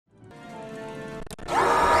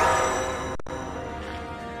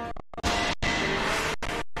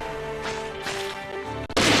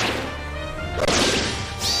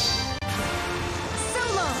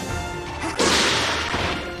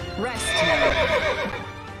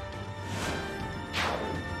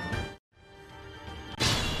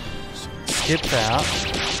skip that.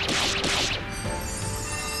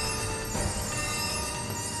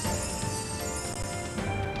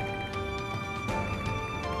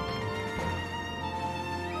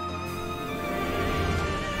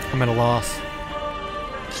 I'm at a loss.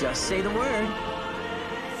 Just say the word.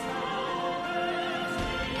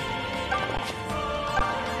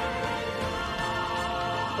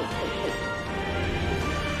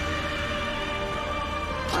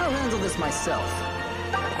 I'll handle this myself.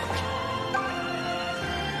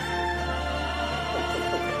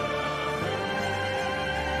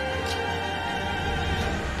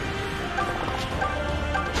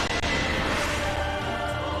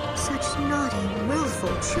 Such naughty,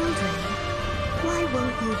 willful children. Why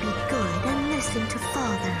won't you be good and listen to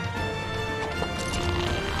Father?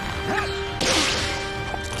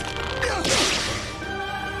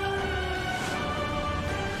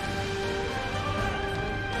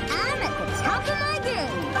 I'm at the top of my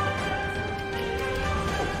game.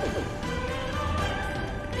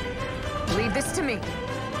 Leave this to me.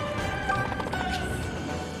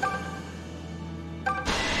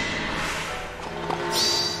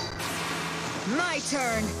 My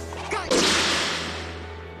turn. Gotcha.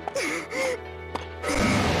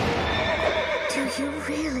 Do you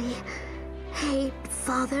really hate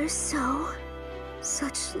Father so?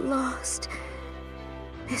 Such lost,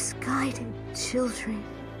 misguided children.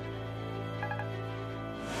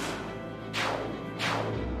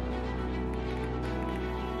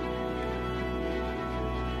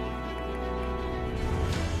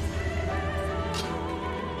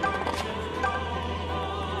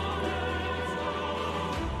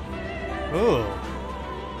 Ooh.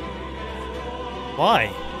 Why?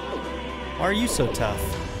 Why are you so tough?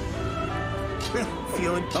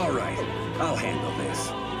 Feeling all right. I'll handle this.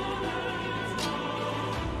 Do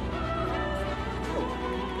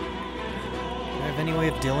I have any way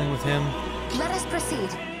of dealing with him? Let us proceed.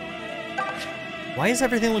 Why does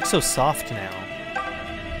everything look so soft now?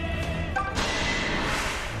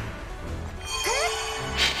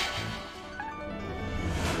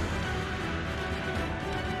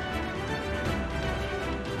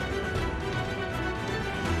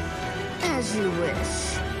 As you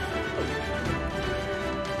wish.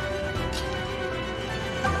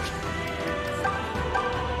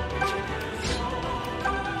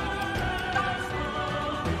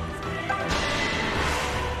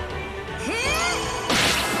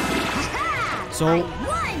 So,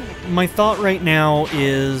 my thought right now You've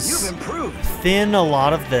is improved. thin a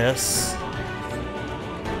lot of this.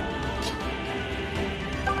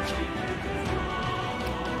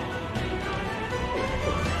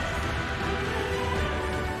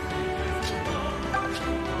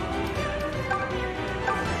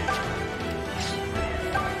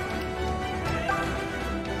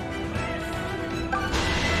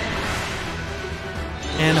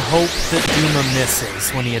 And hope that Duma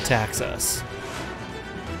misses when he attacks us.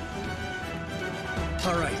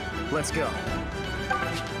 All right, let's go.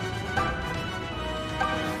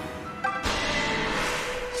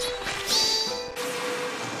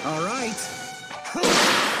 All right.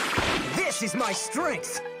 This is my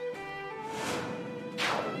strength.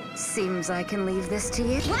 Seems I can leave this to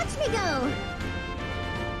you. Watch me go!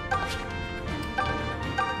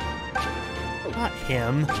 Not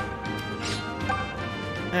him.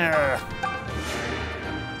 Ugh.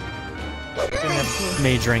 Didn't have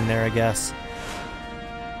majoring there, I guess.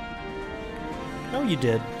 Oh, you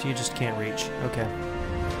did. You just can't reach. Okay.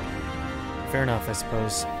 Fair enough, I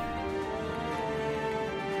suppose.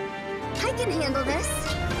 I can handle this.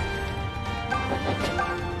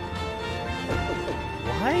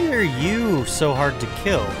 Why are you so hard to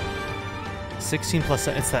kill? 16 plus...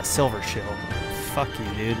 It's that silver shield. Fuck you,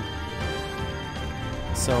 dude.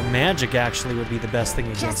 So magic actually would be the best thing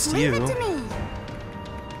Just against leave you. it to me.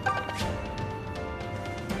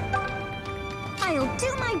 I'll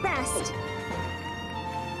do my best.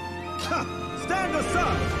 Stand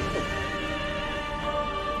aside.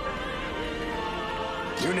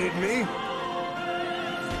 You need me?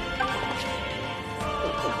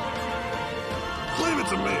 Leave it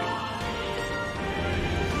to me.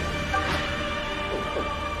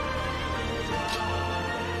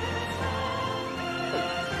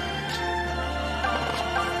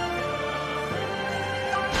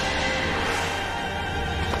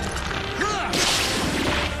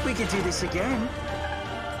 We could do this again.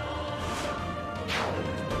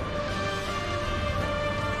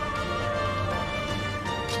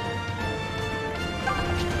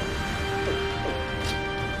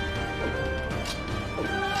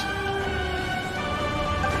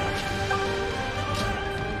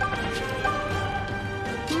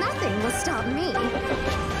 Nothing will stop me.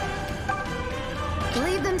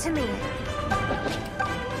 Leave them to me.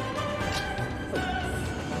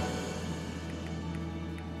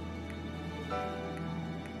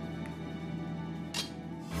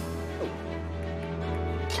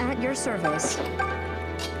 At your service.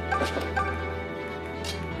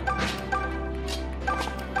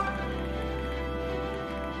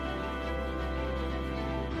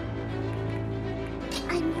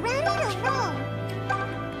 I'm ready to roll.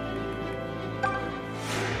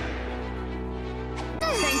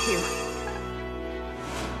 Thank you.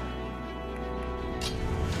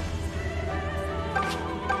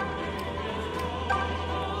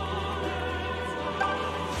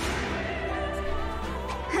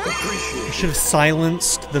 I should have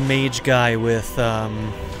silenced the mage guy with,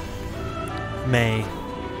 May.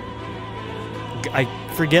 I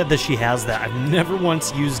forget that she has that. I've never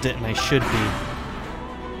once used it, and I should be.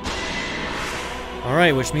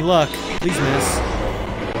 Alright, wish me luck. Please miss.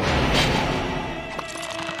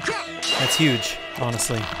 That's huge,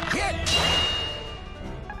 honestly.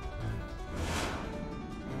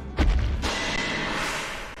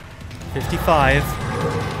 55.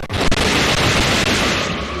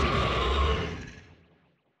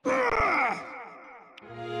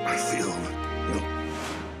 I feel...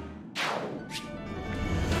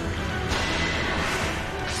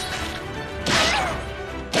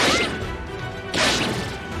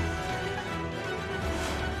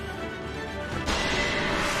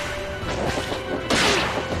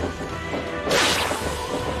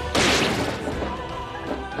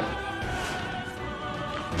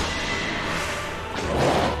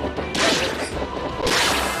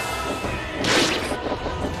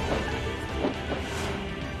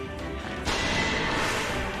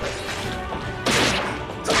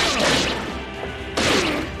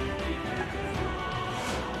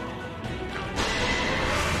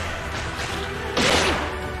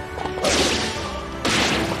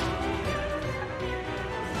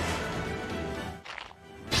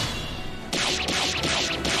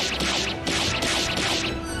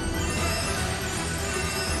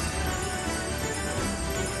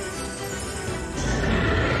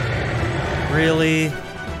 Really?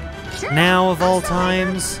 Now of all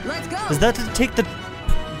times? Let's go. Does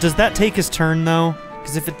that take his turn though?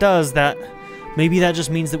 Because if it does, maybe that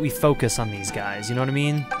just means that we focus on these guys, you know what I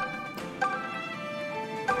mean?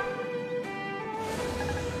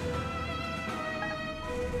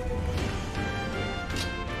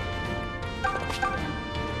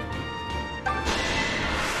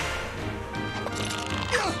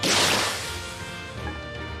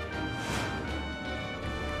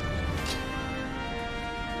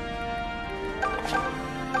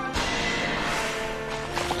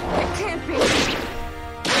 Can't be.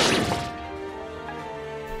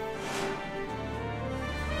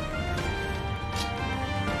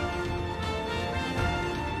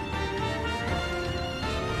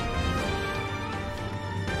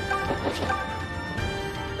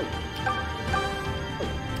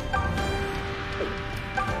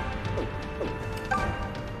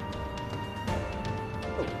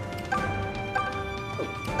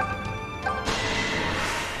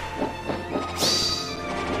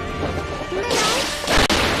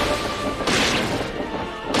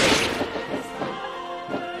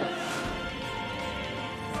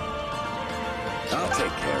 I'll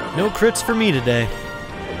take care of it. No crits for me today.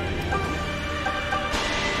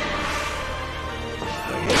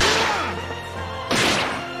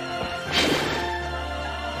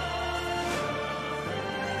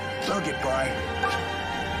 I'll get by.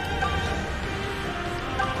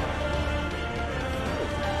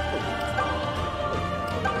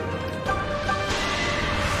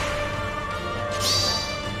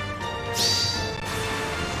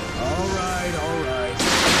 All right.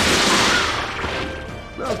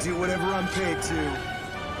 I'll do whatever I'm paid to.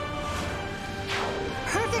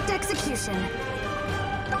 Perfect execution.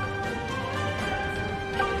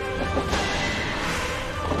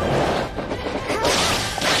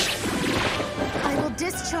 I will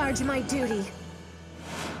discharge my duty.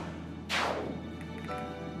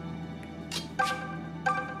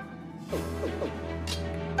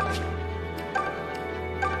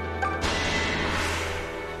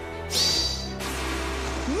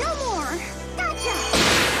 No more! Gotcha!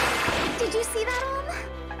 Did you see that,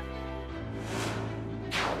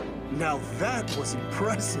 Now that was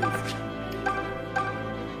impressive.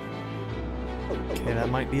 Okay, that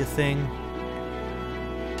might be a thing.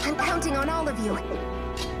 I'm counting on all of you.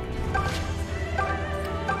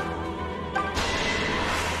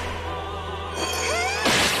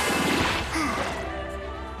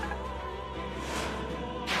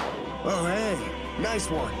 Oh, hey, nice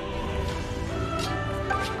one.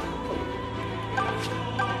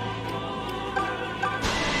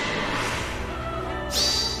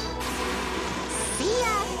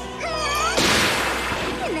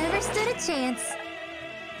 chance.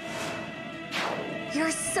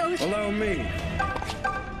 You're so... Allow me.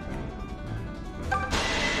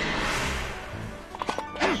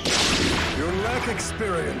 You lack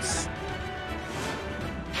experience.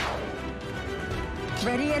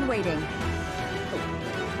 Ready and waiting.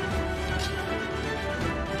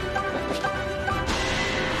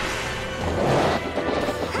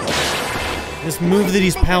 This move that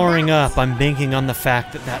he's powering up, I'm banking on the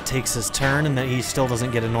fact that that takes his turn and that he still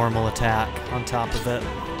doesn't get a normal attack on top of it.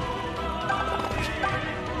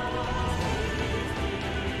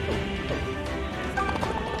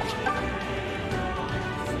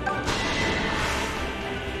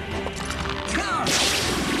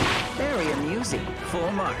 Very amusing.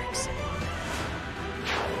 Full marks.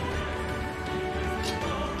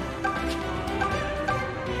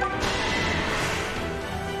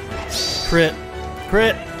 Crit.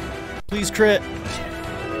 Crit. Please crit.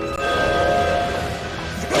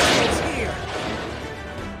 It's here.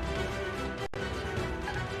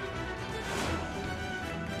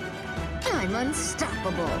 I'm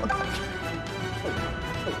unstoppable.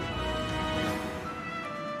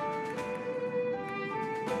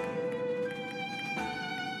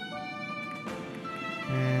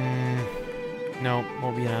 No,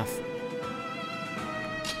 won't be enough.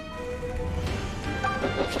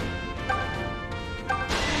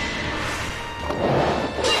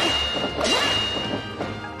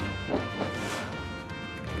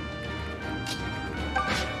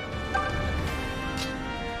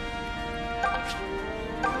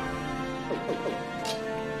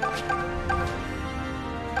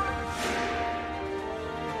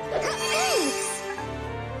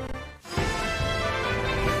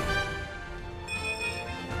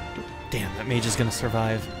 Damn, that mage is gonna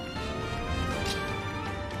survive.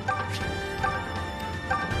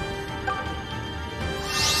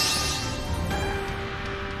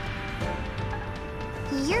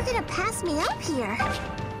 You're gonna pass me up here.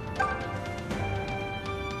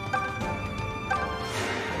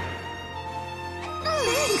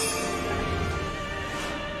 Thanks.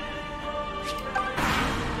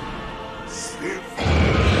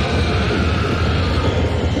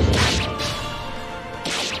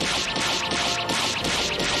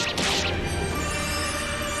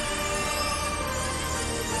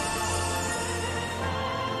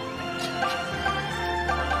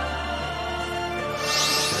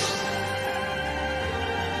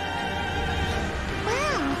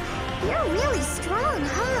 Wow, you're really strong,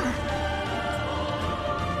 huh?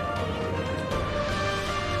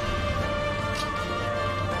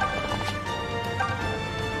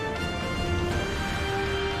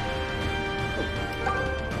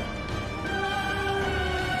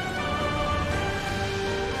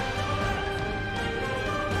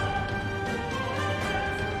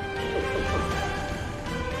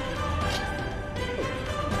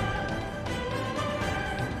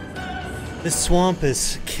 This swamp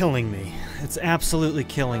is killing me. It's absolutely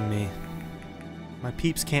killing me. My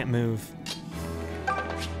peeps can't move.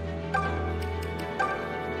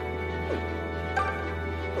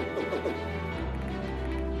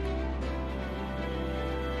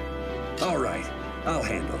 All right, I'll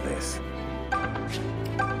handle this.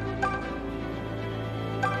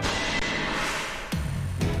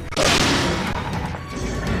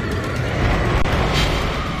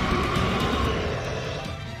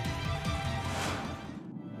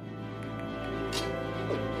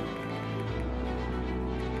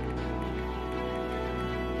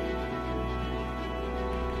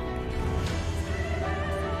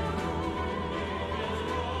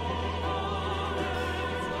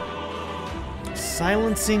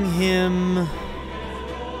 Silencing him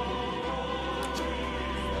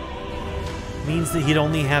means that he'd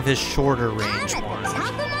only have his shorter range one.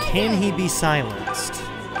 Can he be silenced?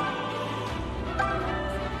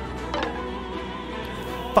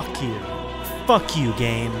 Fuck you. Fuck you,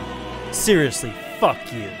 game. Seriously,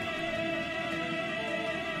 fuck you.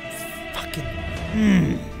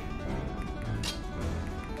 Fucking...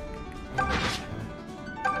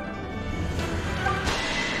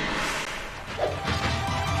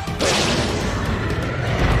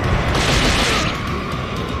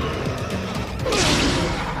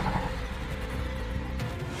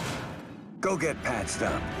 Go get patched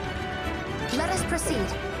up. Let us proceed.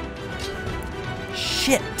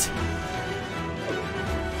 Shit.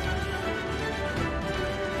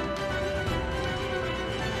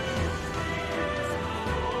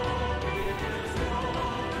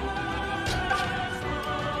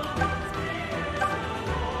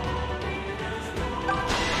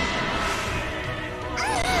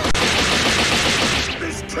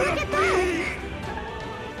 This can't be!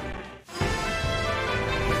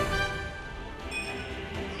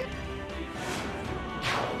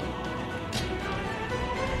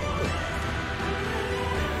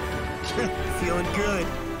 feeling good.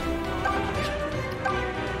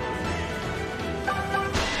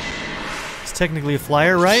 It's technically a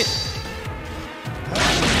flyer, right?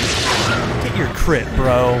 Get your crit,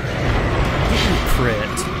 bro. Get your crit.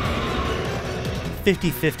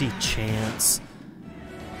 50-50 chance.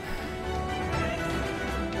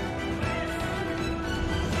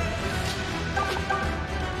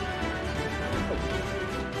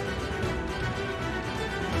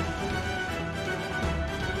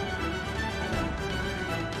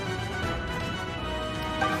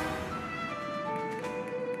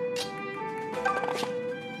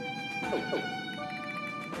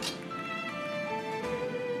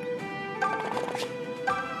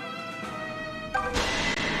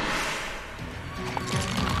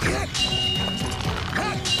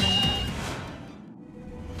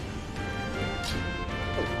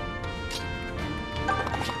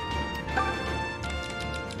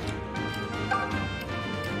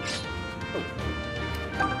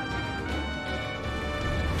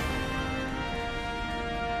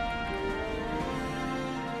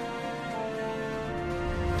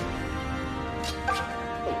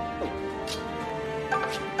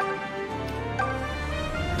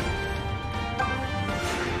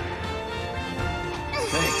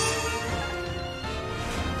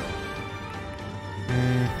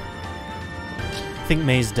 I think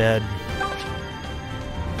May's dead.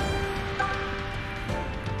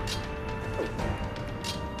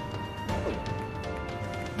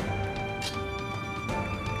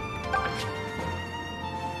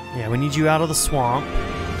 Yeah, we need you out of the swamp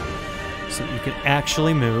so that you can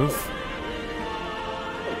actually move.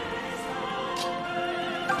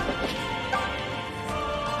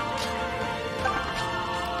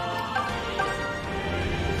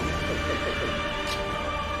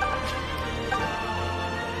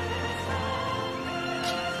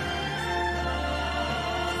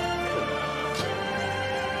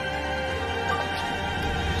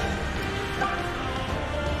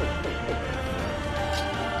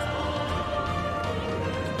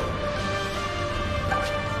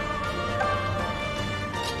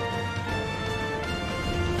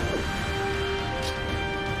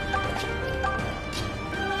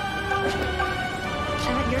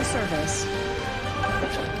 At your service.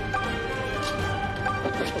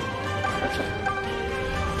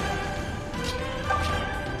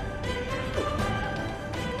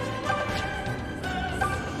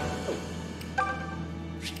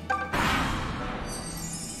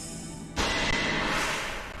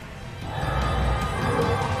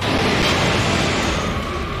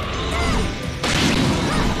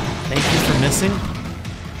 Thank you for missing.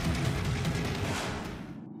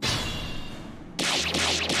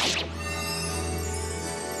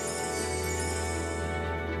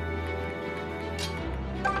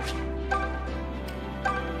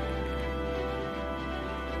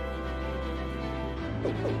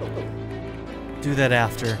 Do that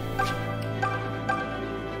after.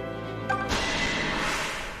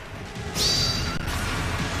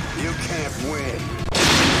 You can't win.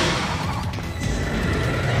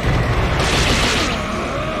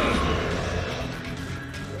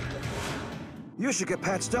 You should get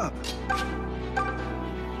patched up.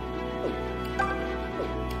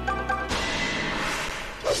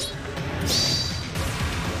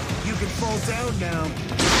 You can fall down now.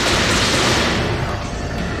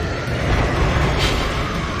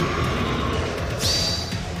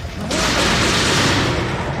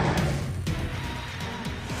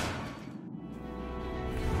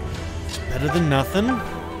 Better than nothing.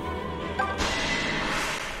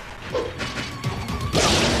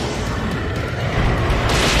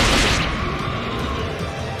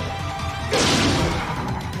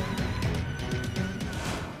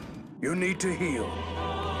 You need to heal.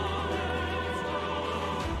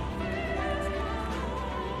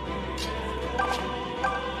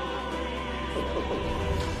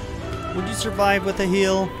 Would you survive with a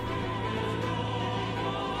heal?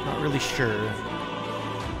 Not really sure.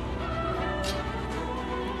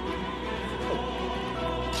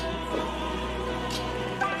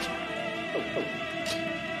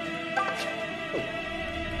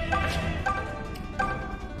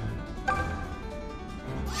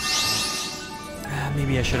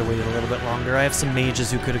 Maybe I should have waited a little bit longer. I have some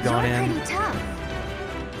mages who could have gone in. Pretty tough.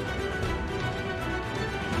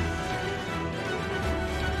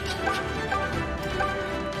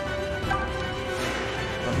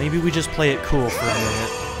 But maybe we just play it cool for a minute.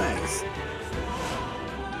 Thanks.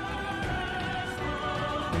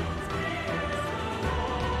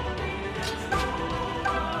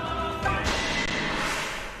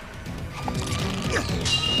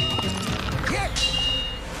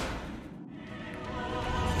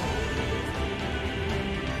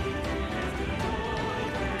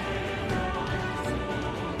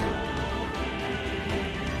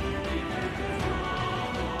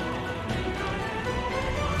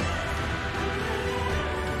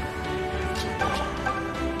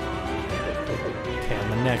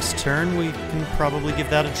 next turn, we can probably give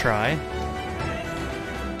that a try.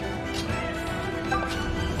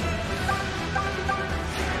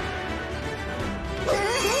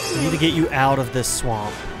 I need to get you out of this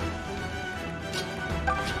swamp.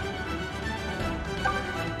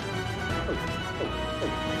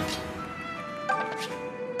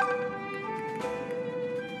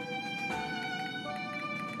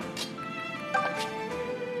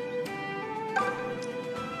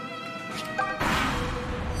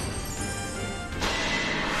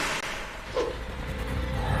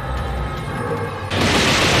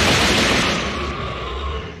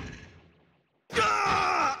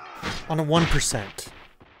 On a 1%.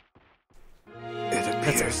 It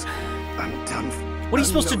appears I'm done. What are you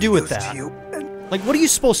supposed to do with that? Like, what are you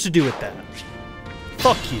supposed to do with that?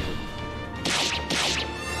 Fuck you.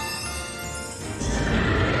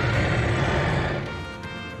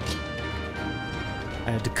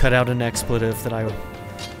 I had to cut out an expletive that I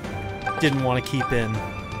didn't want to keep in.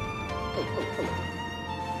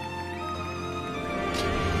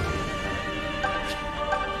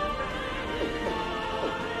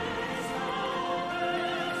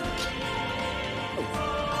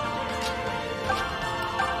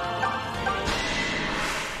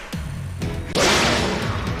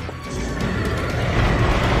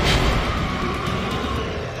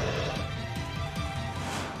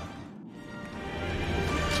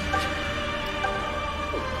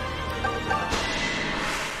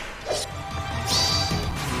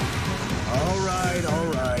 All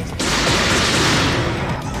right.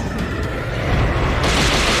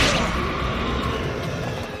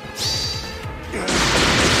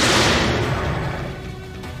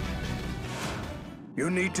 You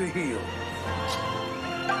need to heal.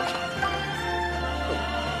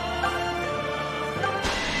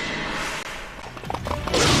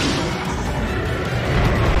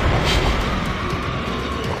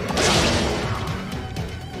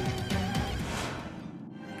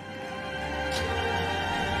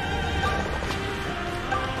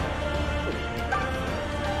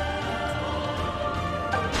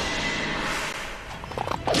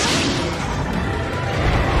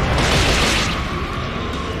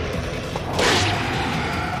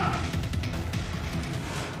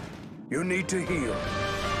 You need to heal.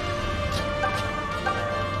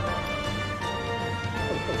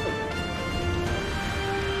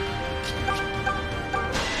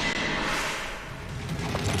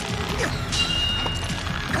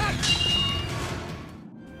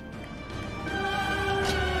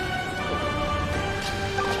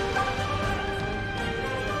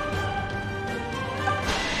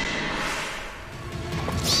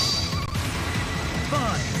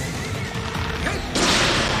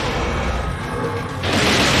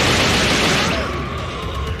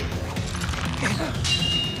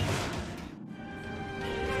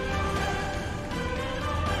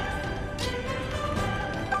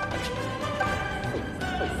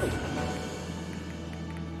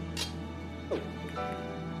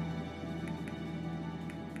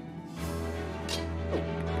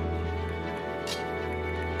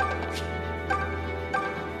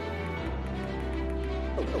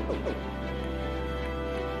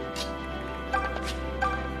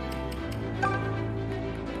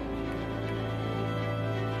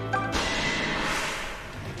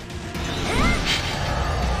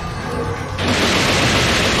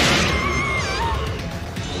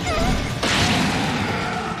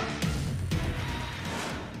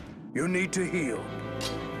 You need to heal.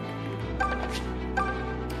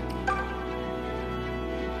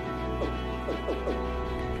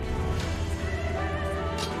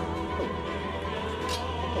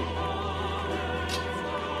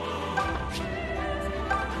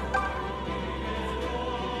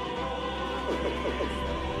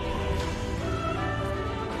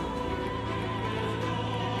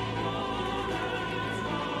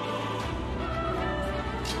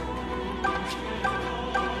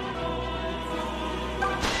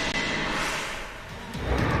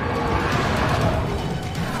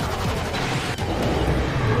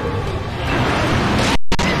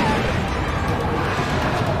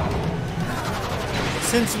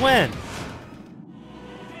 Since when?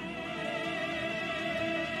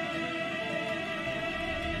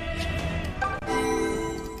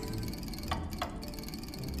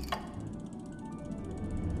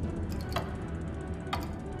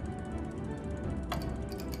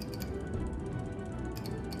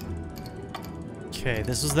 Okay,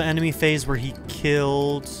 this is the enemy phase where he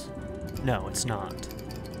killed... No, it's not.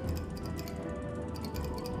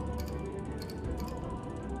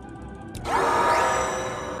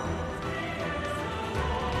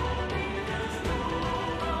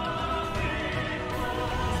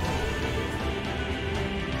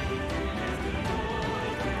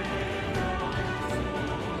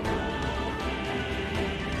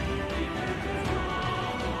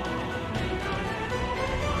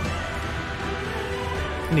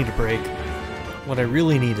 need a break. What I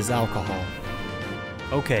really need is alcohol.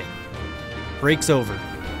 Okay. Break's over.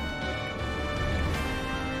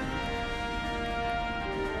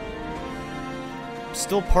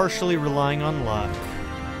 Still partially relying on luck.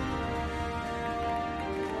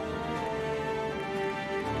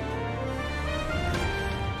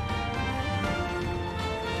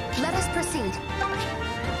 Let us proceed.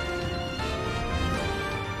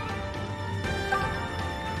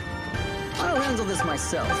 I'll handle this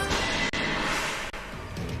myself.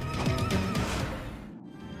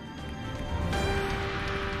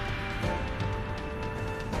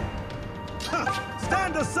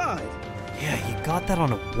 Stand aside! Yeah, he got that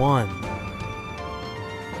on a 1.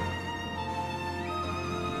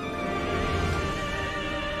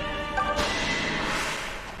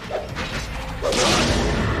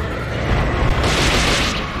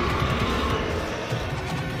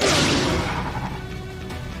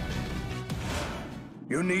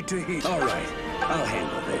 You need to heal. All right, I'll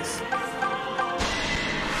handle this.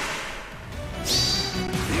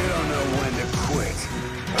 You don't know when to quit.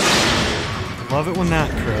 Love it when that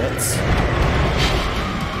crits.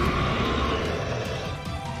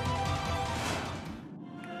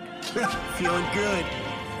 Feeling good.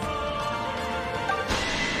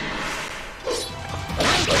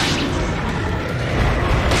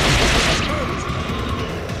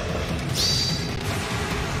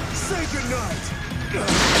 Say goodnight.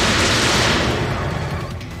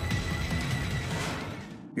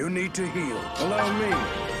 You need to heal. Allow me.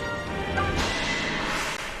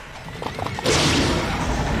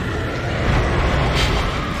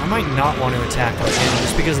 I might not want to attack on him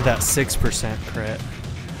just because of that 6% crit.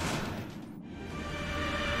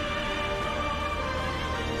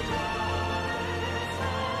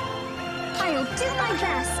 I'll do my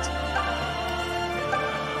best.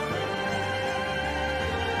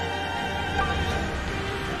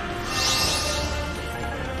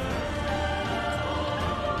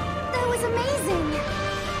 That was amazing.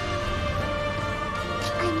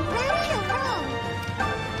 I'm ready to roll.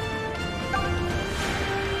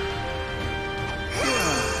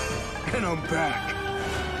 And I'm back.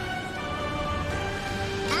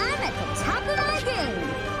 I'm at the top of my game.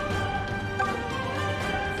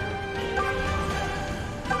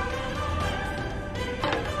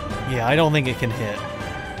 Yeah, I don't think it can hit.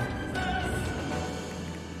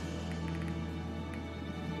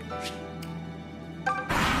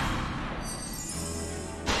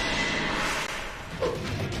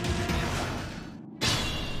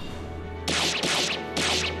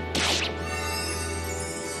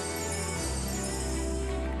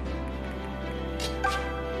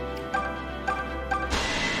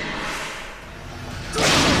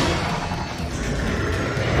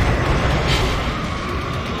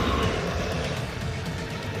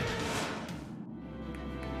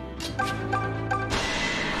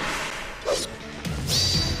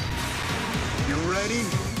 You ready?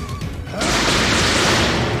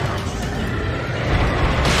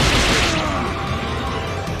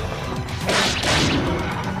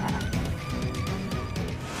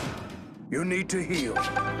 You need to heal.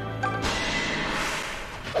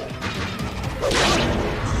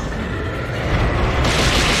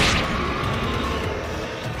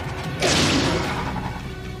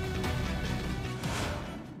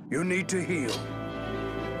 You need to heal.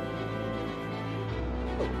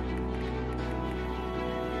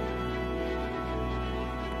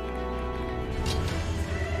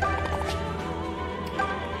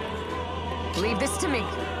 Leave this to me.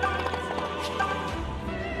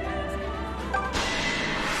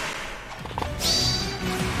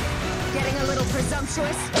 Getting a little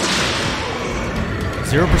presumptuous.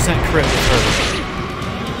 0% crit with her.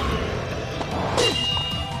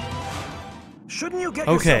 Shouldn't you get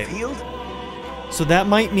Okay. yourself healed? So that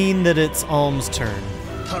might mean that it's Alm's turn.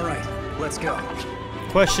 All right, let's go.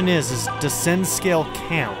 Question is does Send Scale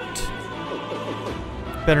count?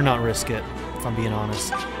 Better not risk it, if I'm being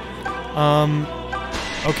honest.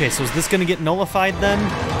 Okay, so is this gonna get nullified then?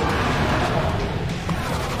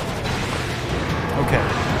 Okay.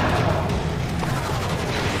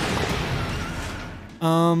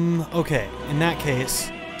 Okay, in that case.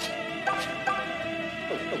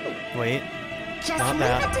 Wait, Just not leave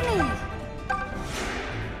that. it to me.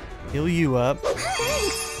 Heal you up.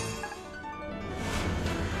 Thanks.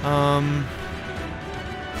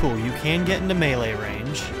 Cool, you can get into melee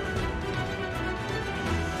range.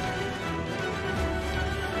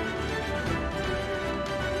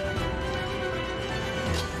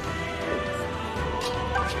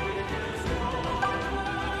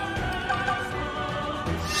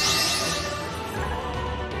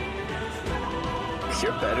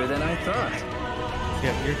 You're better than I thought.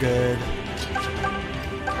 Yep, you're good.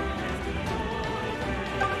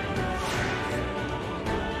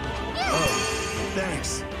 Oh,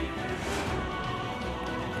 thanks.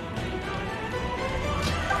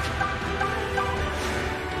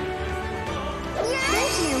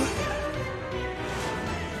 Thank you.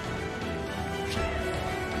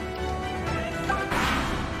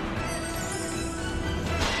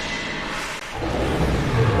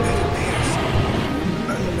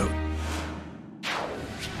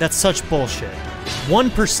 That's such bullshit.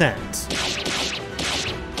 1%.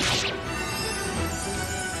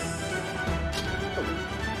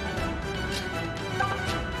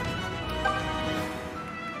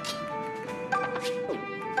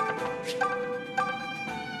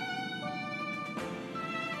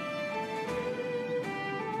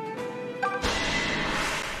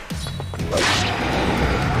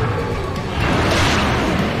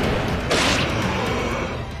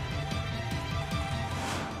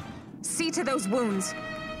 See to those wounds.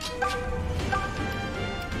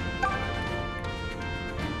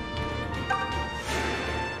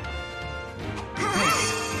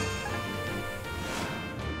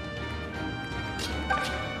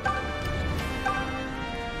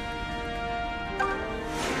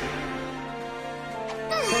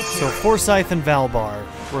 So Forsyth and Valbar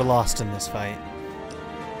were lost in this fight.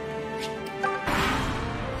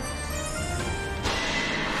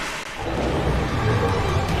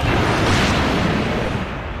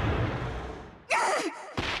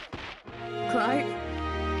 Cry.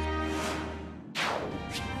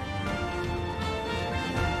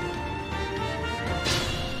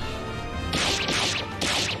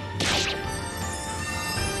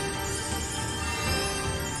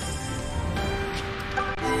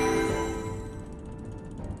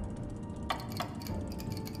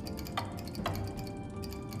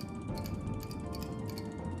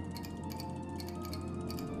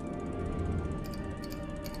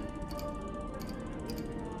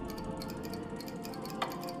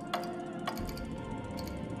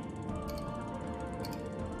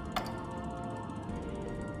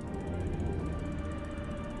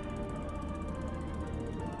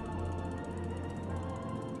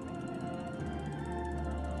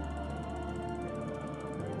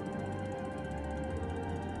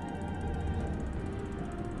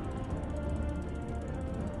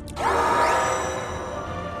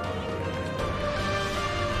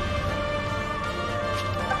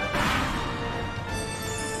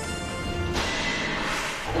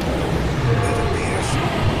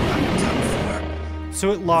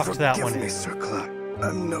 So it locked that Forgive one me, in. Sir Clark.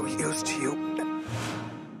 I'm no use to you.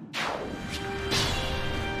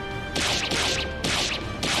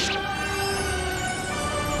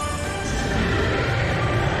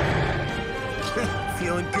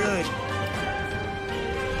 Feeling good.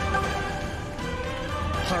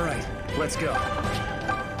 All right, let's go.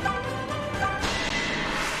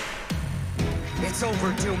 It's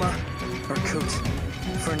over, Duma. Erkut,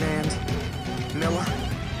 Fernand, Milla,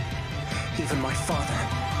 even my father.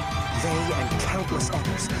 They and countless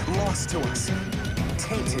others lost to us,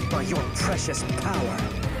 tainted by your precious power.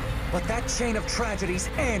 But that chain of tragedies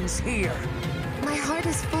ends here. My heart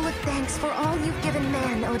is full of thanks for all you've given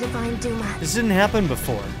man, O divine Duma. This didn't happen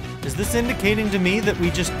before. Is this indicating to me that we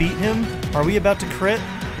just beat him? Are we about to crit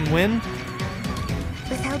and win?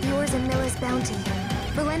 Without yours and Milla's bounty,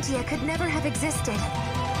 Valentia could never have existed.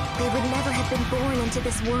 They would never have been born into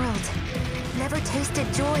this world. Never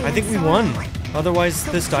tasted joy I think and we won. sorrow. Otherwise,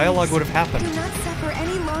 So this dialogue please, would have happened. Do not suffer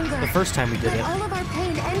any longer. The first time we did Let it. all of our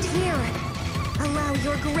pain end here. Allow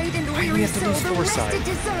your great and Why do we weary have to soul lose the rest Forsyth? it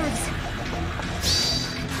deserves.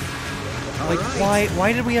 Like,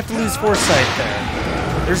 why did we have to lose Forsyth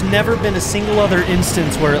there? There's never been a single other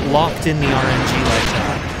instance where it locked in the RNG like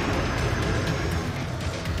that.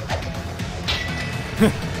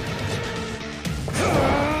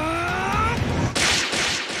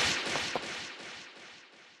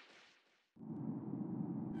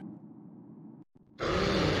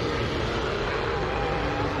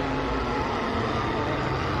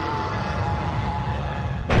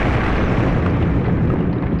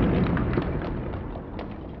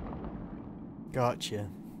 Gotcha.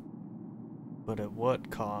 But at what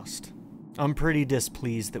cost? I'm pretty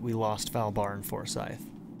displeased that we lost Valbar and Forsyth.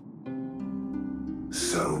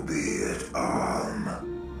 So be it, Arm.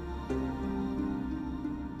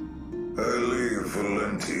 I leave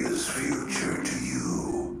Valentia's future to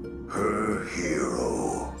you, her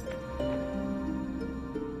hero.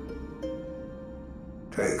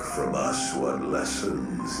 Take from us what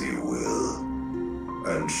lessons you will,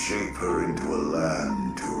 and shape her into a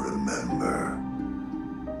land to remember.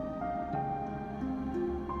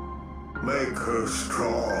 Make her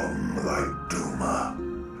strong like Duma,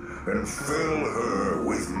 and fill her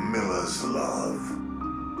with Milla's love.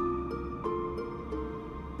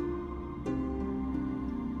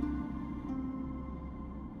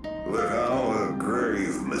 Let our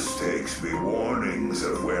grave mistakes be warnings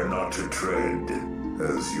of where not to tread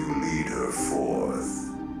as you lead her forth.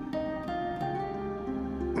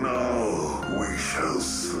 Now we shall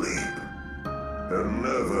sleep, and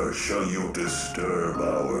never shall you disturb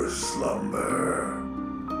our slumber.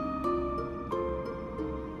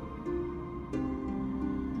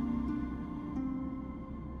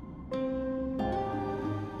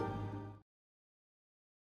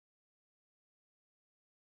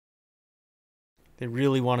 They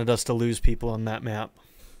really wanted us to lose people on that map.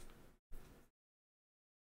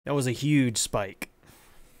 That was a huge spike.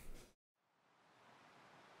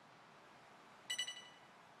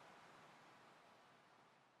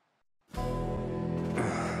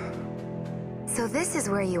 So this is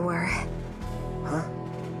where you were. Huh?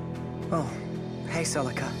 Oh, hey,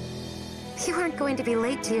 Celica. You aren't going to be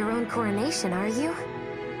late to your own coronation, are you?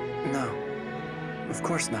 No, of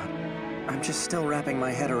course not. I'm just still wrapping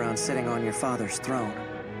my head around sitting on your father's throne.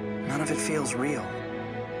 None of it feels real.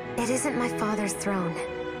 It isn't my father's throne.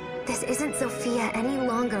 This isn't Sophia any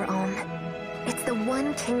longer, Om. It's the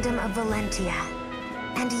one kingdom of Valentia.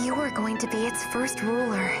 And you are going to be its first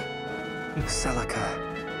ruler. Celica.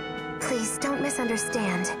 Please, don't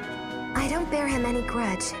misunderstand. I don't bear him any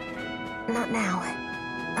grudge. Not now.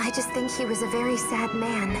 I just think he was a very sad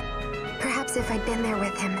man. Perhaps if I'd been there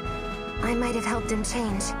with him, I might have helped him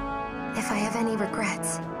change. If I have any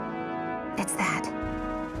regrets, it's that.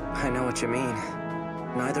 I know what you mean.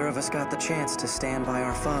 Neither of us got the chance to stand by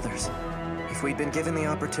our fathers. If we'd been given the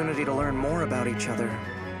opportunity to learn more about each other,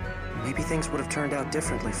 maybe things would have turned out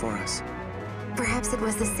differently for us. Perhaps it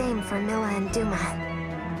was the same for Milla and Duma.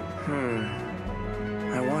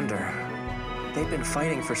 I wonder. They've been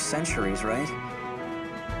fighting for centuries, right?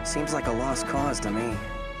 Seems like a lost cause to me.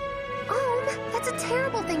 Oh, that's a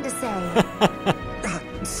terrible thing to say.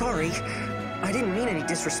 Sorry. I didn't mean any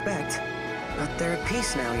disrespect. But they're at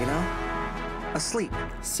peace now, you know? Asleep.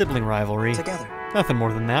 Sibling rivalry. Together. Nothing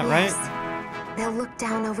more than that, Yes. right? They'll look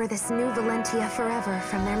down over this new Valentia forever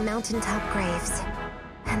from their mountaintop graves.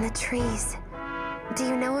 And the trees. Do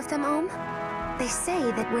you know of them, Om? They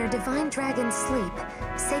say that where divine dragons sleep,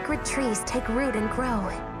 sacred trees take root and grow.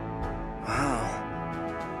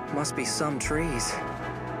 Wow. Must be some trees.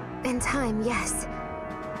 In time, yes.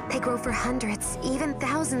 They grow for hundreds, even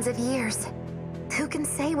thousands of years. Who can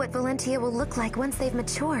say what Valentia will look like once they've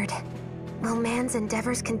matured? Will man's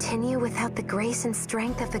endeavors continue without the grace and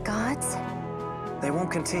strength of the gods? They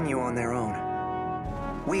won't continue on their own.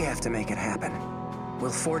 We have to make it happen.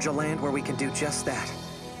 We'll forge a land where we can do just that.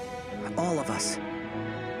 All of us.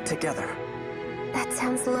 Together. That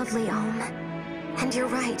sounds lovely, Om. And you're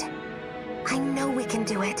right. I know we can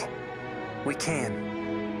do it. We can.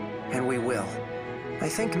 And we will. I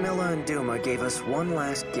think Milla and Duma gave us one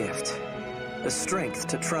last gift. The strength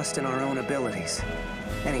to trust in our own abilities.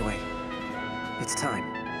 Anyway, it's time.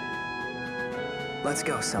 Let's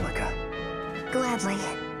go, Celica. Gladly.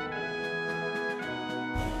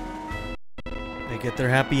 They get their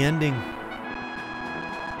happy ending.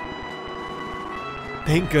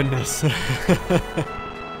 Thank goodness.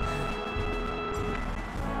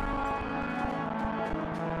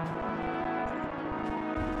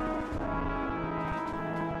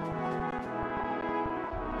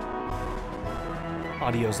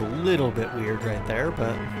 Audio's a little bit weird right there,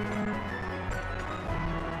 but...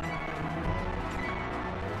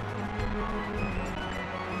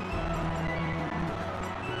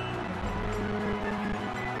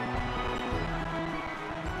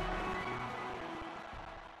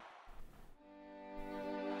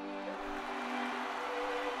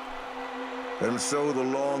 And so the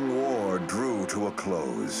long war drew to a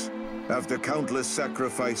close. After countless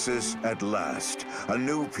sacrifices, at last, a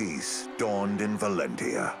new peace dawned in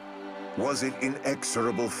Valentia. Was it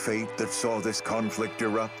inexorable fate that saw this conflict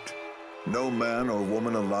erupt? No man or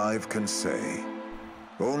woman alive can say.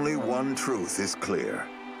 Only one truth is clear.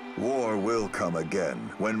 War will come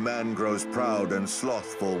again, when man grows proud and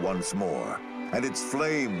slothful once more, and its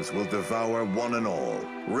flames will devour one and all,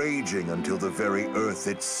 raging until the very earth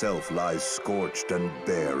itself lies scorched and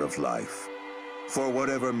bare of life. For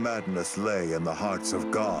whatever madness lay in the hearts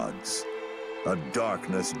of gods, a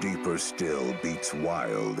darkness deeper still beats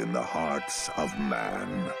wild in the hearts of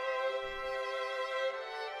man.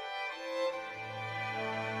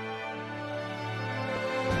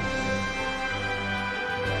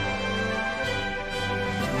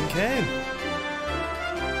 Okay.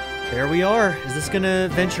 There we are. Is this gonna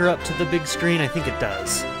venture up to the big screen? I think it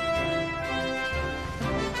does.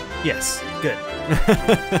 Yes, good.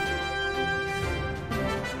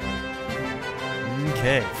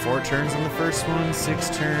 Okay, 4 turns on the first one, 6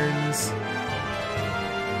 turns.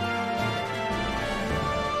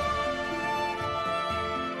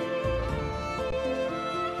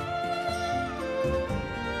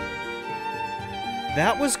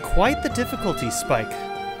 That was quite the difficulty spike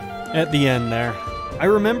at the end there. I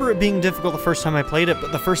remember it being difficult the first time I played it,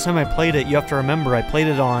 but the first time I played it, you have to remember I played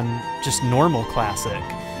it on just normal classic,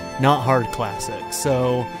 not hard classic.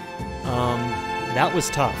 So that was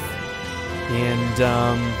tough. And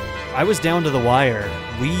I was down to the wire.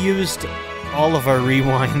 We used all of our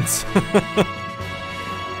rewinds.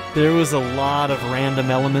 There was a lot of random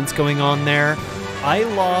elements going on there. I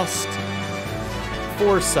lost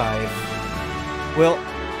Forsyth. Well,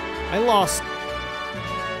 I lost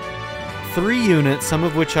 3 units, some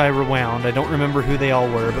of which I rewound. I don't remember who they all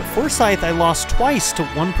were, but Forsyth I lost twice to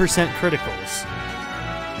 1% criticals.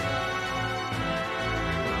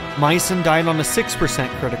 Myson died on a 6%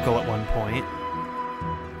 critical at one point,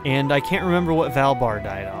 and I can't remember what Valbar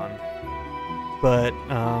died on. But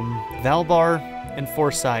Valbar and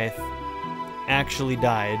Forsyth actually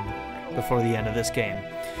died before the end of this game.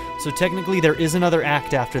 So technically there is another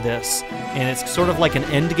act after this, and it's sort of like an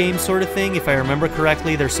end game sort of thing. If I remember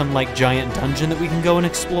correctly, there's some like giant dungeon that we can go and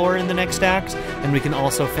explore in the next act, and we can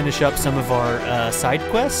also finish up some of our side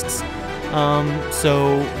quests.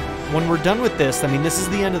 So when we're done with this, I mean, this is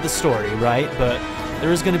the end of the story, right? But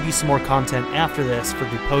there is going to be some more content after this for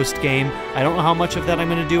the post-game. I don't know how much of that I'm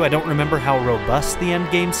going to do. I don't remember how robust the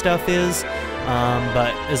end game stuff is,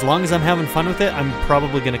 but as long as I'm having fun with it, I'm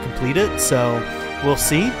probably going to complete it, so we'll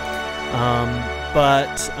see.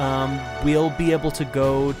 We'll be able to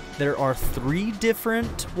go, there are 3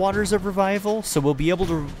 different Waters of Revival, so we'll be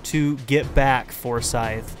able to get back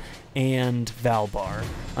Forsyth and Valbar.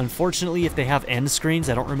 Unfortunately, if they have end screens,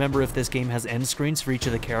 I don't remember if this game has end screens for each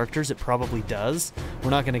of the characters. It probably does.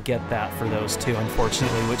 We're not going to get that for those 2,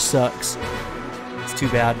 unfortunately, which sucks. It's too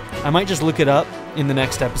bad. I might just look it up in the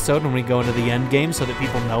next episode when we go into the end game so that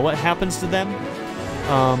people know what happens to them.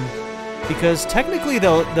 Because technically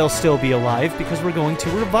they'll still be alive because we're going to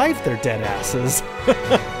revive their dead asses.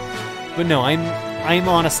 But no, I'm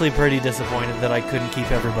honestly pretty disappointed that I couldn't keep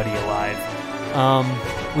everybody alive.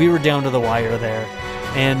 We were down to the wire there,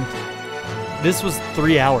 and this was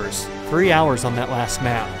 3 hours. 3 hours on that last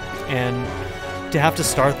map, and to have to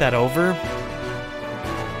start that over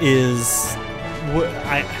is...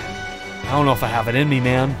 I don't know if I have it in me,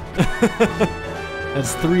 man.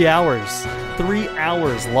 That's 3 hours. 3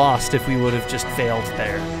 hours lost if we would have just failed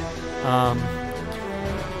there.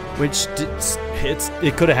 Which,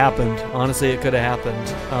 it could have happened. Honestly, it could have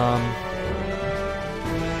happened.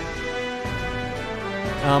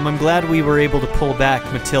 I'm glad we were able to pull back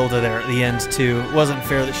Matilda there at the end, too. It wasn't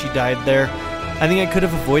fair that she died there. I think I could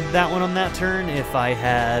have avoided that one on that turn if I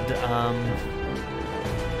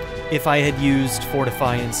had used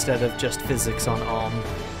Fortify instead of just Physics on Alm.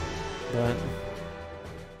 But...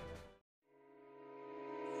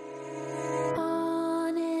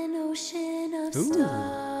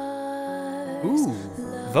 Ooh,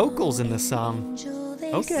 vocals in this song.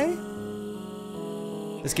 Okay.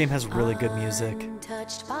 This game has really good music.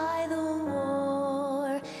 Touched by the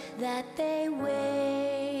war that they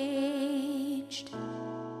waged.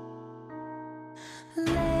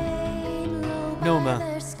 Noma.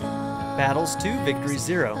 Battles 2, Victory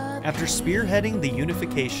 0. After spearheading the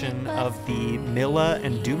unification of the Milla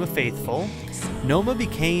and Duma faithful, Noma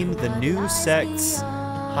became the new sect's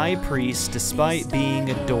high priest despite being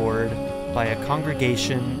adored by a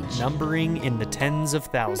congregation numbering in the tens of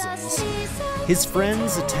thousands. His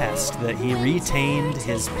friends attest that he retained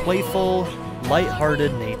his playful,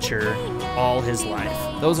 light-hearted nature all his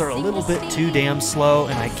life. Those are a little bit too damn slow,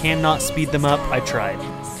 and I cannot speed them up. I tried.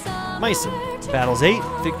 Myson. Battles 8,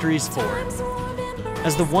 Victories 4.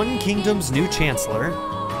 As the One Kingdom's new Chancellor,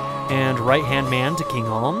 and right-hand man to King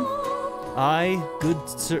Alm,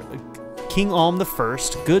 King Alm I,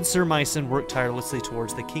 good Sir Myson worked tirelessly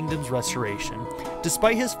towards the kingdom's restoration.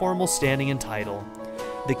 Despite his formal standing and title,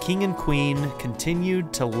 the king and queen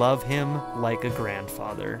continued to love him like a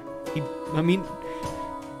grandfather.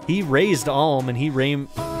 He raised Alm, and he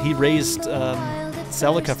raised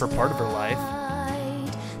Celica for part of her life.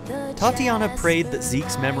 Tatiana prayed that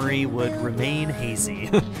Zeke's memory would remain hazy,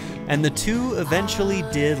 and the two eventually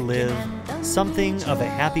did live something of a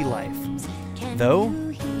happy life. Though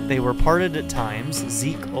they were parted at times,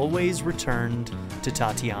 Zeke always returned to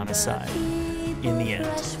Tatiana's side in the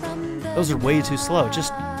end. Those are way too slow.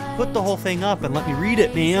 Just put the whole thing up and let me read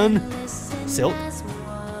it, man. Silk.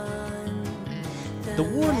 The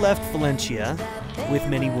war left Valentia with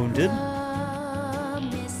many wounded,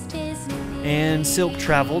 and Silk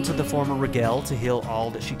traveled to the former Regel to heal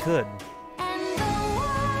all that she could.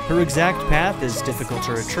 Her exact path is difficult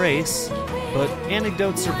to retrace, but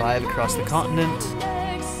anecdotes survive across the continent,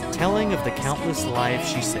 telling of the countless lives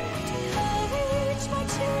she saved.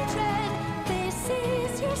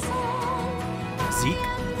 Zeke.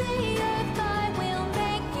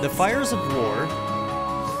 The fires of war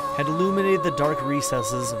had illuminated the dark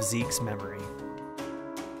recesses of Zeke's memory,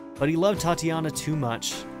 but he loved Tatiana too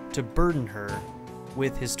much to burden her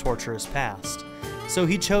with his torturous past, so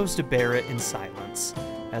he chose to bear it in silence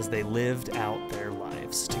as they lived out their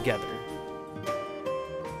lives together.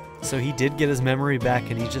 So he did get his memory back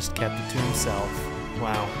and he just kept it to himself.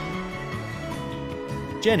 Wow.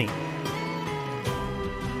 Jenny.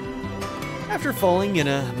 After falling in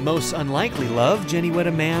a most unlikely love, Jenny wed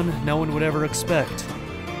a man no one would ever expect.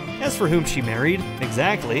 As for whom she married,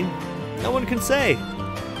 exactly, no one can say.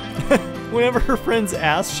 Whenever her friends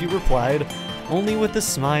asked, she replied, only with a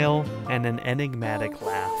smile and an enigmatic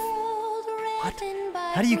laugh. What?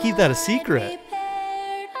 How do you keep that a secret?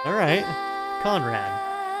 Alright, Conrad.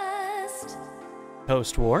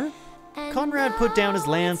 Post-war, Conrad put down his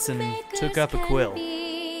lance and took up a quill,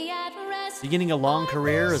 beginning a long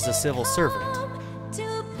career as a civil servant.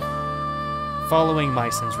 Following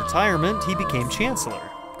Myson's retirement, he became chancellor.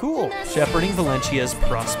 Cool, shepherding Valentia's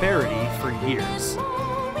prosperity for years.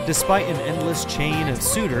 Despite an endless chain of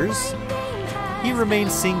suitors, he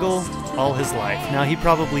remained single all his life. Now he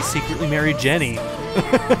probably secretly married Jenny.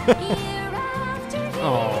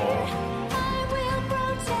 Oh,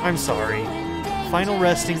 I'm sorry. Final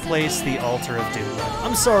resting place, the altar of Duma.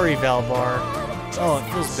 I'm sorry, Valbar. Oh,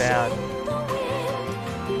 it feels bad.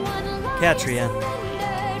 Catria.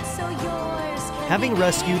 Having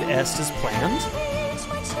rescued Est as planned,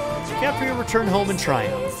 Catria returned home in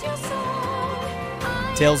triumph.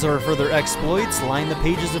 Tales of her further exploits line the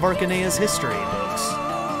pages of Arcanea's history books.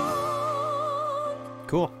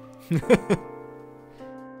 Cool.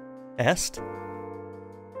 Est.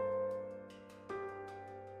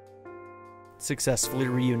 Successfully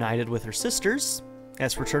reunited with her sisters,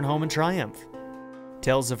 Est returned home in triumph.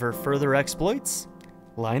 Tales of her further exploits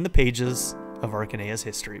line the pages of Arcanea's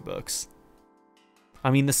history books. I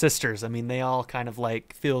mean, the sisters, they all kind of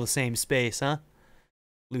like fill the same space, huh?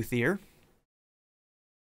 Luthier.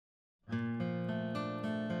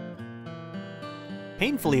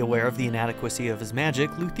 Painfully aware of the inadequacy of his magic,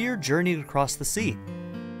 Luthier journeyed across the sea.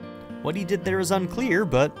 What he did there is unclear,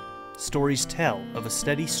 but stories tell of a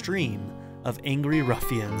steady stream of angry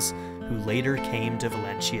ruffians who later came to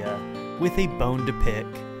Valentia with a bone to pick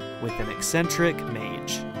with an eccentric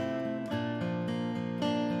mage.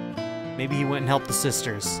 Maybe he went and helped the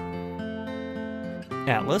sisters.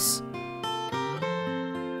 Atlas.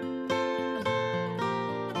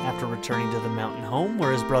 After returning to the mountain home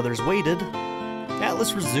where his brothers waited,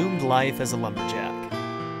 Atlas resumed life as a lumberjack.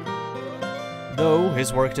 Though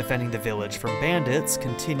his work defending the village from bandits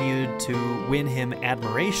continued to win him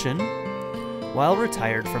admiration, while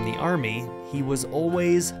retired from the army, he was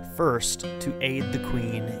always first to aid the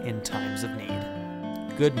queen in times of need.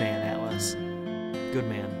 Good man, Atlas. Good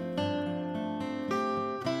man.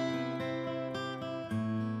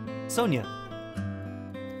 Sonia.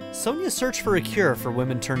 Sonia's search for a cure for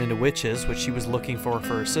women turned into witches, which she was looking for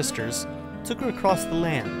her sisters, took her across the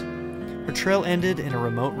land. Her trail ended in a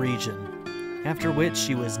remote region, after which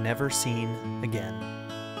she was never seen again.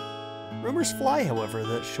 Rumors fly, however,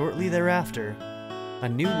 that shortly thereafter, a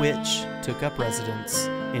new witch took up residence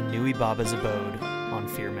in Nui Baba's abode on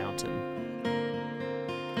Fear Mountain.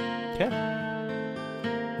 Okay.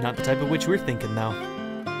 Not the type of witch we're thinking, though.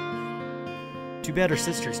 Too bad her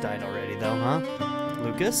sisters died already, though, huh?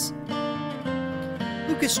 Lucas?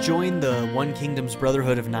 Lucas joined the One Kingdom's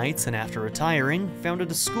Brotherhood of Knights and after retiring, founded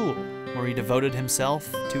a school where he devoted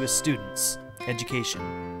himself to his students' education.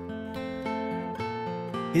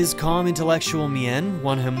 His calm intellectual mien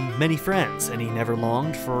won him many friends, and he never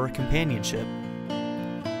longed for companionship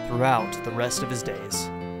throughout the rest of his days.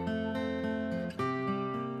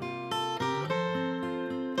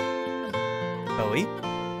 Bowie.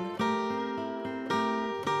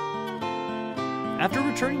 After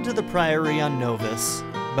returning to the Priory on Novus,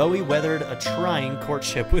 Bowie weathered a trying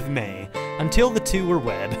courtship with May, until the two were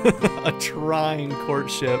wed. A trying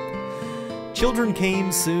courtship. Children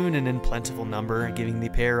came soon and in plentiful number, giving the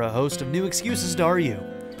pair a host of new excuses to argue.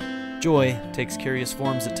 Joy takes curious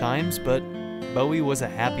forms at times, but Bowie was a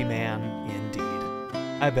happy man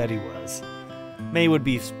indeed. I bet he was. May would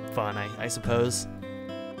be fun, I suppose.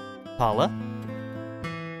 Paula.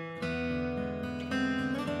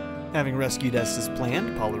 Having rescued Estes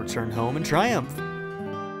planned, Paula returned home in triumph.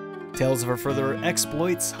 Tales of her further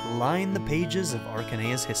exploits line the pages of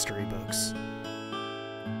Arcanea's history books.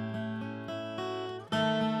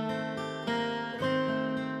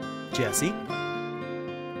 Jesse.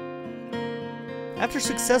 After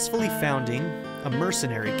successfully founding a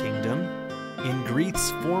mercenary kingdom in Greeth's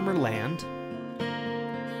former land,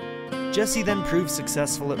 Jesse then proved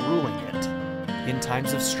successful at ruling it. In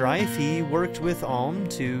times of strife, he worked with Alm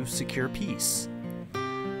to secure peace.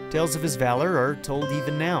 Tales of his valor are told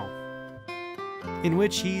even now, in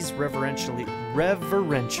which he's reverentially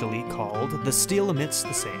called the Steel Amidst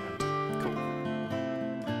the Sand. Cool.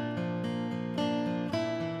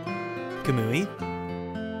 Kamui.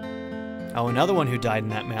 Oh, another one who died in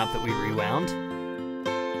that map that we rewound.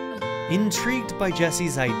 Intrigued by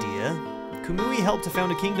Jesse's idea, Kamui helped to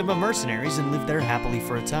found a kingdom of mercenaries and lived there happily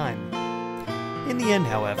for a time. In the end,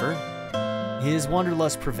 however, his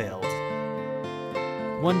wanderlust prevailed.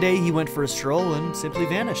 One day he went for a stroll and simply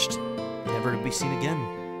vanished, never to be seen again.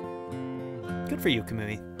 Good for you,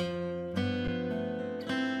 Kamui.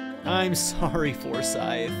 I'm sorry,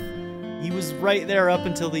 Forsyth. He was right there up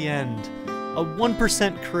until the end. A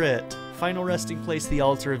 1% crit. Final resting place, the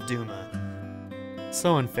altar of Duma.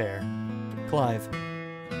 So unfair. Clive.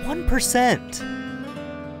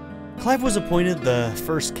 1%! Clive was appointed the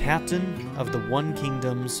first captain of the One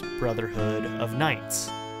Kingdom's Brotherhood of Knights.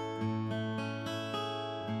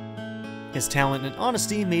 His talent and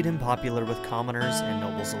honesty made him popular with commoners and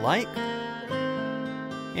nobles alike,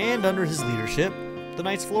 and under his leadership, the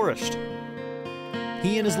Knights flourished.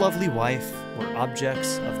 He and his lovely wife were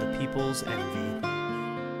objects of the people's envy.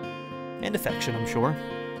 And affection, I'm sure.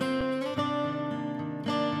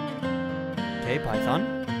 Okay,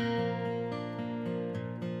 Python.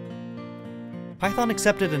 Python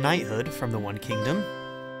accepted a knighthood from the One Kingdom,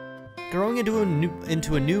 growing into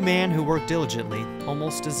a new man who worked diligently,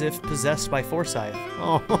 almost as if possessed by Forsyth.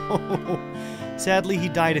 Oh, sadly, he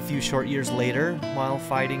died a few short years later while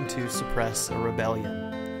fighting to suppress a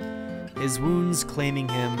rebellion, his wounds claiming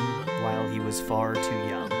him while he was far too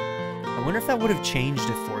young. I wonder if that would have changed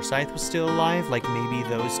if Forsyth was still alive, like maybe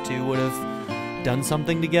those two would have done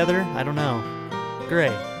something together? I don't know.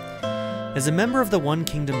 Gray. As a member of the One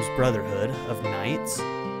Kingdom's Brotherhood of Knights,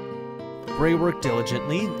 Gray worked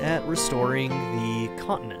diligently at restoring the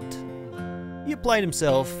continent. He applied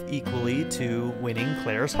himself equally to winning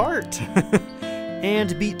Claire's heart,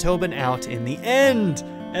 and beat Tobin out in the end,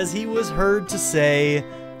 as he was heard to say,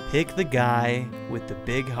 "Pick the guy with the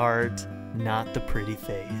big heart, not the pretty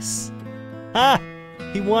face." Ha!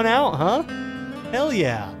 He won out, huh? Hell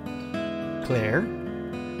yeah. Claire.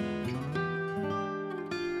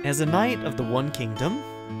 As a knight of the One Kingdom,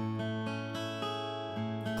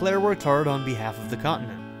 Claire worked hard on behalf of the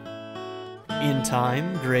continent. In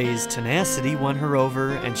time, Gray's tenacity won her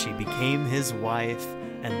over, and she became his wife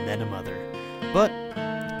and then a mother. But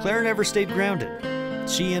Claire never stayed grounded.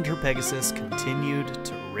 She and her Pegasus continued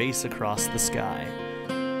to race across the sky.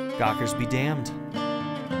 Gawkers be damned.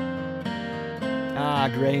 Ah,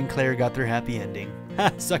 Gray and Claire got their happy ending.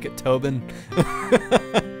 Ha, suck it, Tobin.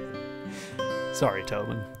 Sorry,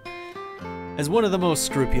 Tobin. As one of the most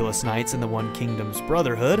scrupulous knights in the One Kingdom's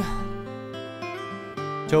Brotherhood,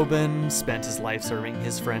 Tobin spent his life serving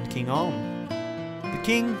his friend King Alm. The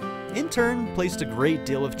king, in turn, placed a great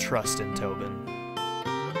deal of trust in Tobin,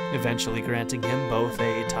 eventually granting him both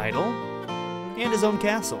a title and his own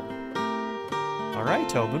castle. Alright,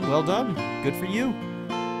 Tobin, well done. Good for you.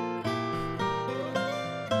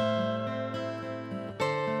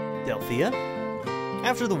 Delphia.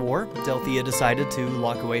 After the war, Delphia decided to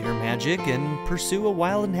lock away her magic and pursue a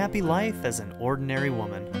wild and happy life as an ordinary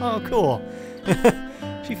woman. Oh, cool.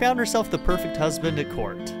 She found herself the perfect husband at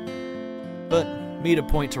court, but made a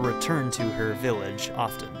point to return to her village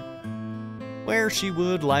often, where she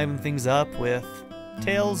would liven things up with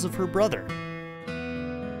tales of her brother,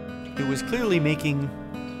 who was clearly making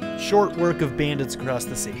short work of bandits across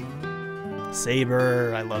the sea.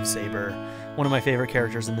 Saber, I love Saber. One of my favorite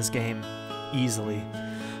characters in this game, easily.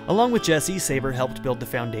 Along with Jesse, Saber helped build the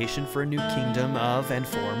foundation for a new kingdom of and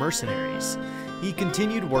for mercenaries. He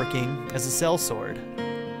continued working as a sellsword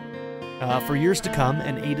for years to come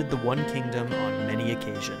and aided the One Kingdom on many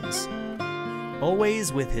occasions.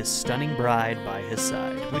 Always with his stunning bride by his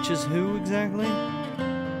side, which is who exactly?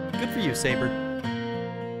 Good for you, Saber.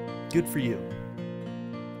 Good for you.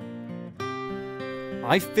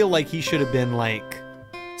 I feel like he should have been like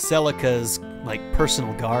Celica's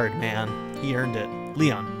personal guard, man. He earned it.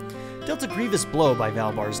 Leon. Dealt a grievous blow by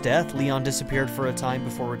Valbar's death, Leon disappeared for a time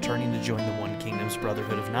before returning to join the One Kingdom's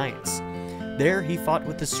Brotherhood of Knights. There, he fought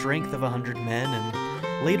with the strength of 100 men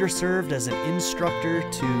and later served as an instructor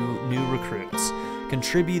to new recruits,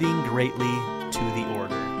 contributing greatly to the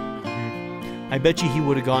Order. I bet you he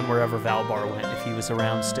would have gone wherever Valbar went if he was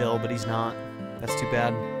around still, but he's not. That's too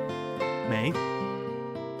bad.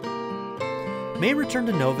 May returned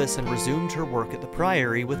to Novus and resumed her work at the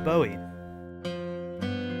Priory with Bowie.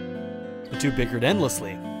 The two bickered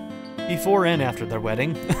endlessly, before and after their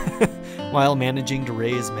wedding, while managing to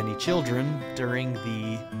raise many children during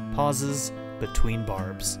the pauses between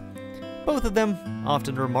barbs. Both of them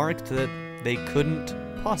often remarked that they couldn't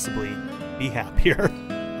possibly be happier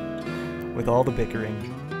with all the bickering.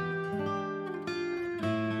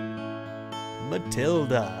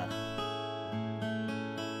 Matilda.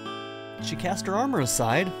 She cast her armor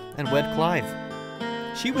aside and wed Clive.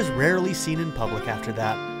 She was rarely seen in public after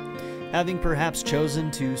that, having perhaps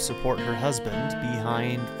chosen to support her husband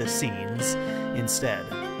behind the scenes instead.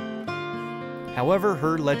 However,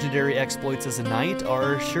 her legendary exploits as a knight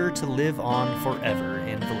are sure to live on forever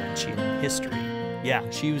in Valentian history. Yeah,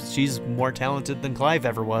 she's more talented than Clive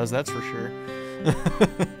ever was, that's for sure.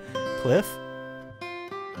 Cliff?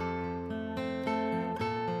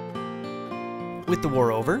 With the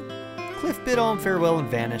war over, Cliff bid Alm farewell and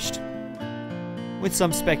vanished, with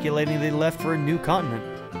some speculating they left for a new continent.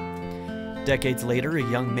 Decades later, a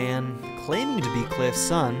young man claiming to be Cliff's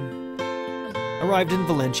son arrived in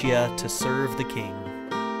Valentia to serve the king.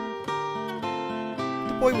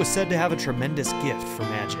 The boy was said to have a tremendous gift for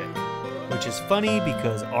magic, which is funny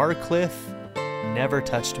because our Cliff never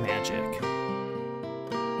touched magic.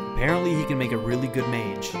 Apparently he can make a really good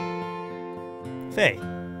mage. Faye.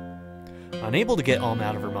 Unable to get Alm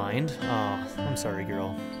out of her mind, I'm sorry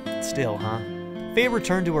girl, still, huh? Faye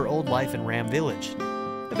returned to her old life in Ram Village.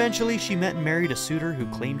 Eventually, she met and married a suitor who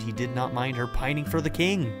claimed he did not mind her pining for the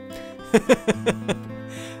king.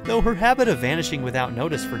 Though her habit of vanishing without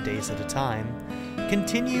notice for days at a time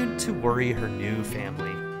continued to worry her new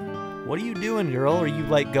family. What are you doing, girl? Are you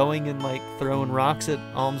like going and like throwing rocks at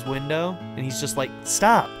Alm's window? And he's just like,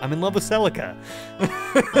 stop, I'm in love with Celica.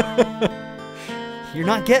 You're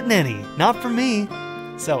not getting any, not from me.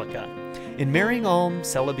 Celica. In marrying Alm,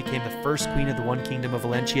 Sela became the first queen of the One Kingdom of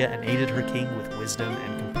Valentia and aided her king with wisdom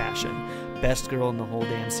and compassion. Best girl in the whole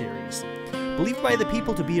damn series. Believed by the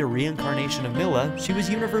people to be a reincarnation of Milla, she was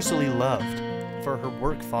universally loved for her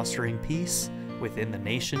work fostering peace within the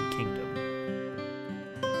nation kingdom.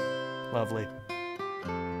 Lovely.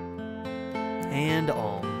 And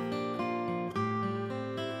Alm.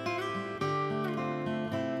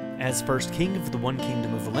 As first king of the One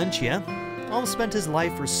Kingdom of Valentia, Alm spent his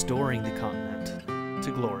life restoring the continent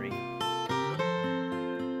to glory.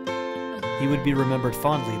 He would be remembered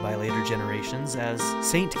fondly by later generations as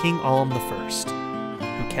Saint King Alm I,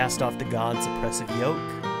 who cast off the gods' oppressive yoke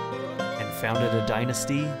and founded a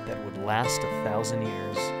dynasty that would last 1,000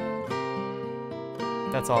 years.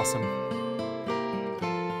 That's awesome.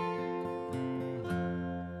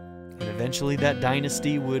 And eventually that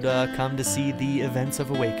dynasty would come to see the events of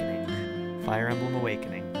Awakening. Fire Emblem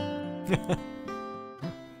Awakening.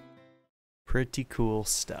 Pretty cool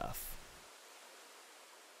stuff.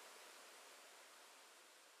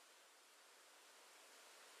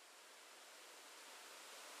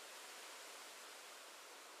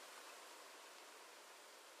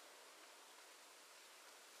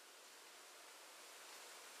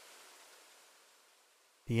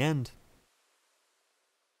 The end.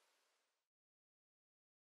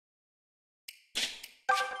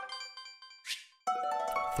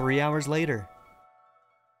 Three hours later.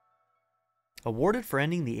 Awarded for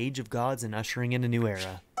ending the Age of Gods and ushering in a new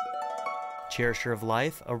era. Cherisher of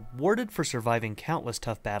Life, awarded for surviving countless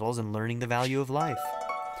tough battles and learning the value of life.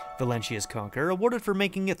 Valentia's Conqueror, awarded for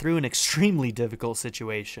making it through an extremely difficult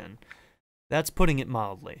situation. That's putting it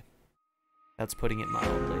mildly. That's putting it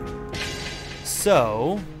mildly.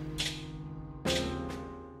 So...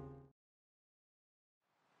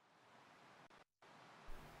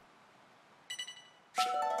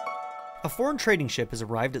 a foreign trading ship has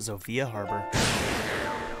arrived at Zofia Harbor.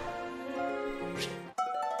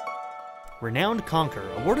 Renowned Conqueror,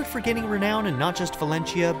 awarded for gaining renown in not just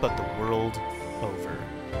Valentia, but the world over.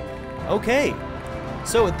 Okay,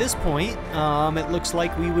 so at this point, it looks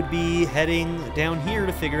like we would be heading down here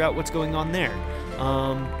to figure out what's going on there.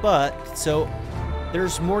 So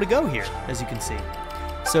there's more to go here, as you can see.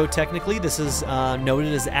 So technically, this is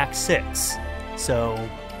noted as Act 6, so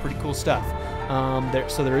pretty cool stuff.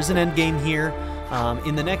 So there is an end game here.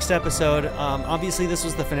 In the next episode, obviously this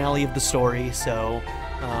was the finale of the story, so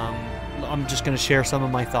I'm just going to share some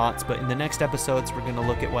of my thoughts, but in the next episodes, we're going to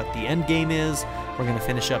look at what the end game is, we're going to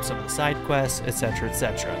finish up some of the side quests, etc.,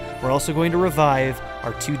 etc. We're also going to revive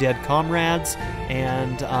our 2 dead comrades,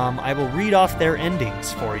 and I will read off their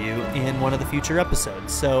endings for you in one of the future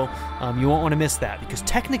episodes, so you won't want to miss that, because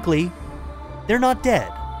technically, they're not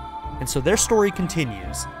dead, and so their story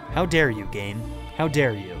continues. How dare you, game? How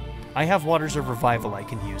dare you? I have Waters of Revival I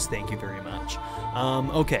can use, thank you very much.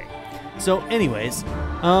 Okay. So anyways,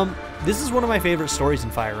 this is one of my favorite stories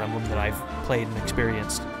in Fire Emblem that I've played and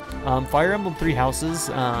experienced. Fire Emblem Three Houses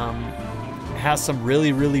has some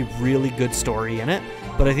really, really, really good story in it,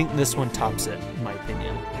 but I think this one tops it, in my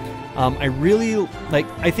opinion.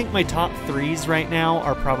 I think my top 3s right now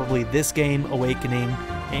are probably this game, Awakening,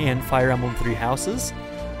 and Fire Emblem Three Houses.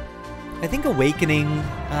 I think Awakening,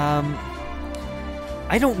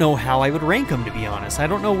 I don't know how I would rank them, to be honest. I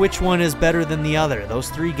don't know which one is better than the other. Those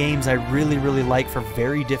 3 games I really, really like for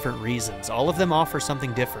very different reasons. All of them offer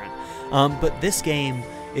something different. But this game,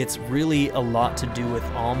 it's really a lot to do with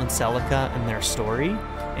Alm and Celica and their story,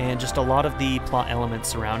 and just a lot of the plot elements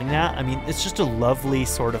surrounding that. I mean, it's just a lovely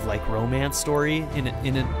sort of like romance story in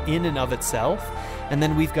and of itself. And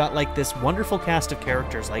then we've got like this wonderful cast of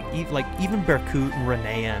characters, like even Berkut and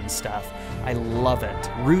Renea and stuff. I love it.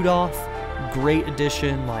 Rudolph, great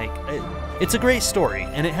addition. Like it's a great story,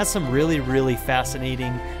 and it has some really, really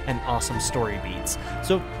fascinating and awesome story beats.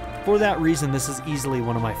 So for that reason, this is easily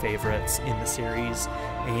one of my favorites in the series,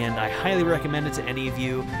 and I highly recommend it to any of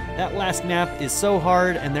you. That last map is so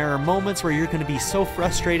hard, and there are moments where you're going to be so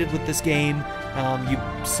frustrated with this game. You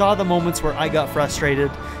saw the moments where I got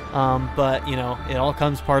frustrated, but you know, it all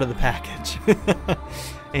comes part of the package.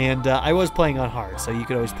 And I was playing on hard, so you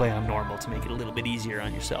could always play on normal to make it a little bit easier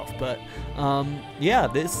on yourself. But yeah,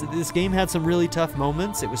 this game had some really tough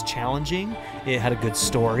moments. It was challenging. It had a good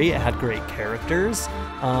story. It had great characters.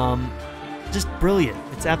 Just brilliant.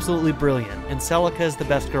 It's absolutely brilliant. And Celica is the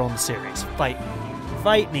best girl in the series. Fight me.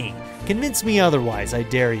 Fight me. Convince me otherwise, I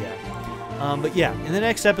dare ya. But yeah, in the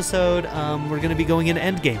next episode, we're going to be going into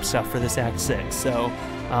endgame stuff for this Act 6. So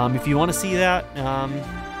if you want to see that,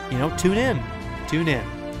 you know, tune in. Tune in.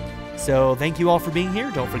 So thank you all for being here.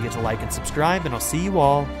 Don't forget to like and subscribe, and I'll see you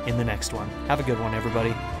all in the next one. Have a good one,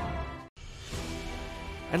 everybody.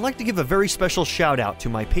 I'd like to give a very special shout out to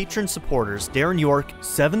my patron supporters Darren York,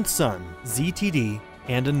 Seventh Son, ZTD,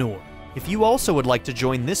 and Anur. If you also would like to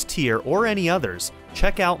join this tier or any others,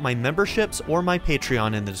 check out my memberships or my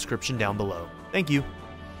Patreon in the description down below. Thank you.